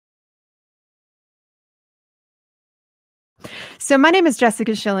So my name is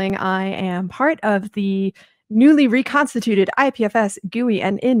Jessica Schilling. I am part of the newly reconstituted IPFS GUI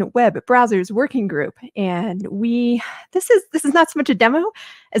and in web browsers working group. And this is not so much a demo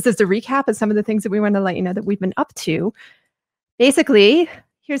as just a recap of some of the things that we want to let you know that we've been up to. Basically,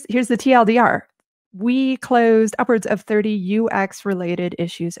 here's the TLDR. We closed upwards of 30 UX related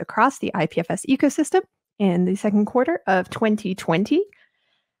issues across the IPFS ecosystem in the second quarter of 2020.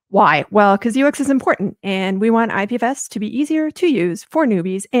 Why? Well, because UX is important, and we want IPFS to be easier to use for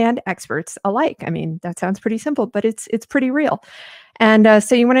newbies and experts alike. I mean, that sounds pretty simple, but it's pretty real. And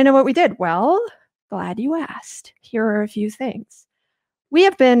so you want to know what we did? Well, glad you asked. Here are a few things. We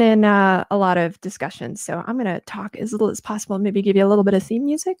have been in a lot of discussions, so I'm going to talk as little as possible, maybe give you a little bit of theme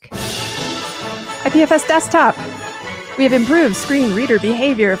music. IPFS desktop. We have improved screen reader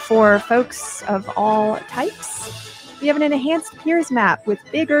behavior for folks of all types. We have an enhanced peers map with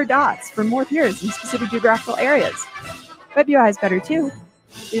bigger dots for more peers in specific geographical areas. Web UI is better too.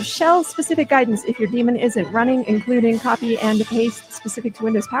 We have shell-specific guidance if your daemon isn't running, including copy and paste specific to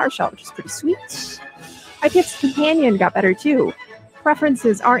Windows PowerShell, which is pretty sweet. IPFS Companion got better too.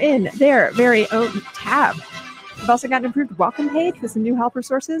 Preferences are in their very own tab. We've also got an improved welcome page with some new helper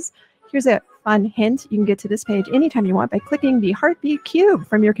sources. Here's a fun hint. You can get to this page anytime you want by clicking the heartbeat cube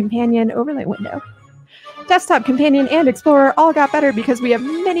from your Companion overlay window. Desktop, Companion, and Explorer all got better because we have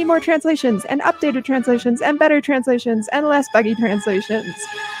many more translations and updated translations and better translations and less buggy translations.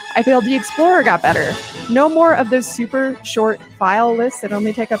 IPLD Explorer got better. No more of those super short file lists that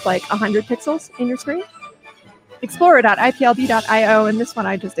only take up like 100 pixels in your screen. Explorer.ipld.io, and this one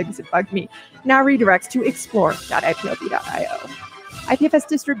I just think it bugged me, now redirects to explore.ipld.io. IPFS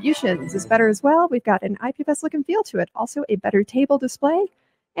Distributions is better as well. We've got an IPFS look and feel to it, also a better table display,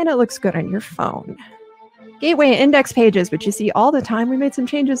 and it looks good on your phone. Gateway and index pages, which you see all the time, we made some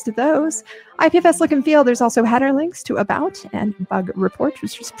changes to those. IPFS look and feel, there's also header links to About and Bug Report,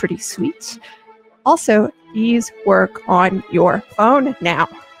 which is pretty sweet. Also, these work on your phone now.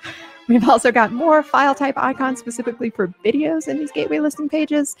 We've also got more file type icons specifically for videos in these gateway listing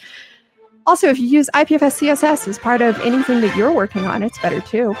pages. Also, if you use IPFS CSS as part of anything that you're working on, it's better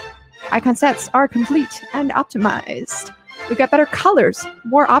too. Icon sets are complete and optimized. We've got better colors,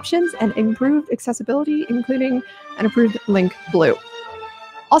 more options, and improved accessibility, including an improved link blue.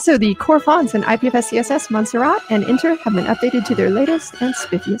 Also, the core fonts in IPFS CSS, Montserrat, and Inter have been updated to their latest and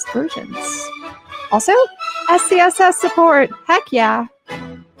spiffiest versions. Also, SCSS support, heck yeah,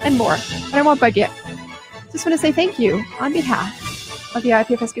 and more. And I won't bug you. Just want to say thank you on behalf of the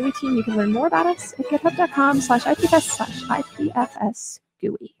IPFS GUI team. You can learn more about us at github.com/IPFS/IPFS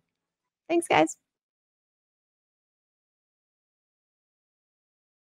GUI. Thanks, guys.